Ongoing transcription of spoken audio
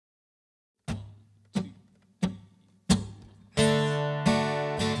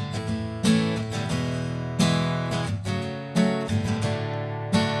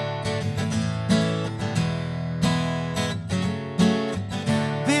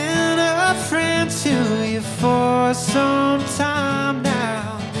for some time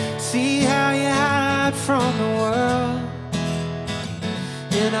now. See how you hide from the world.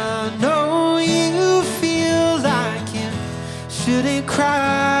 And I know you feel like you shouldn't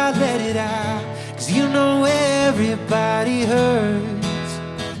cry, let it out, 'cause you know everybody hurts.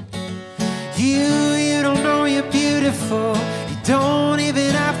 You don't know you're beautiful. You don't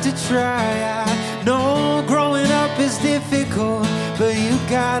even have to try. I know growing up is difficult, but you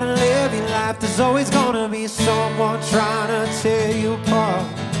gotta live your life. There's always gonna be someone trying to tear you apart.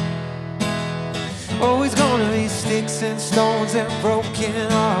 Always gonna be sticks and stones and broken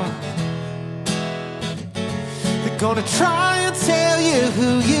hearts. They're gonna try and tell you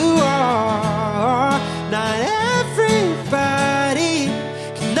who you are. Not everybody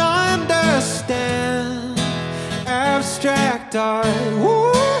can understand abstract art. Woo.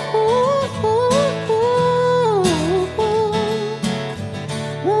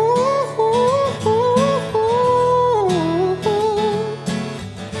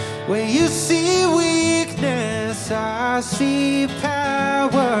 When you see weakness, I see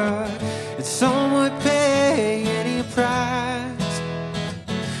power, and some would pay any price.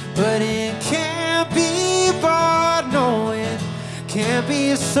 But it can't be bought, no, it can't be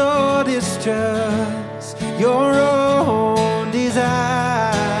sold. It's just your own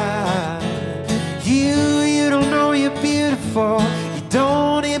desire. You don't know you're beautiful. You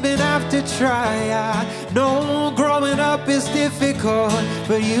don't even have to try. I know growing up is difficult,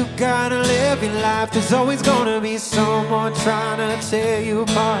 but you gotta live your life. There's always gonna be someone trying to tear you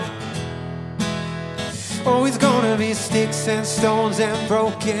apart. Always gonna be sticks and stones and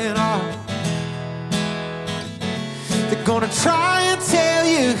broken hearts. They're gonna try and tell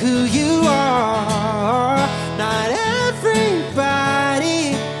you who you are. Not everybody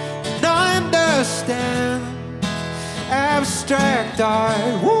can understand abstract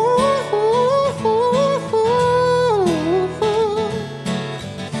art. Woo.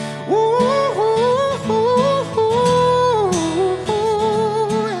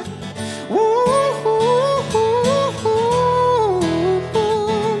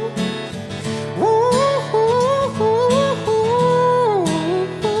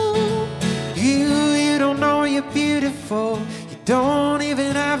 You don't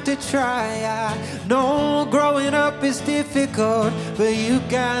even have to try. I know growing up is difficult, but you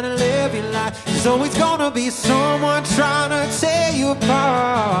gotta live your life. There's always gonna be someone trying to tear you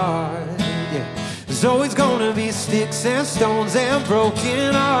apart. Yeah. There's always gonna be sticks and stones and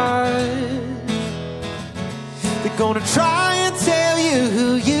broken hearts. They're gonna try and tell you who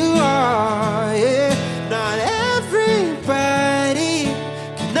you are. Yeah. Not everybody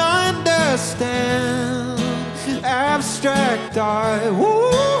can understand abstract art. Woo.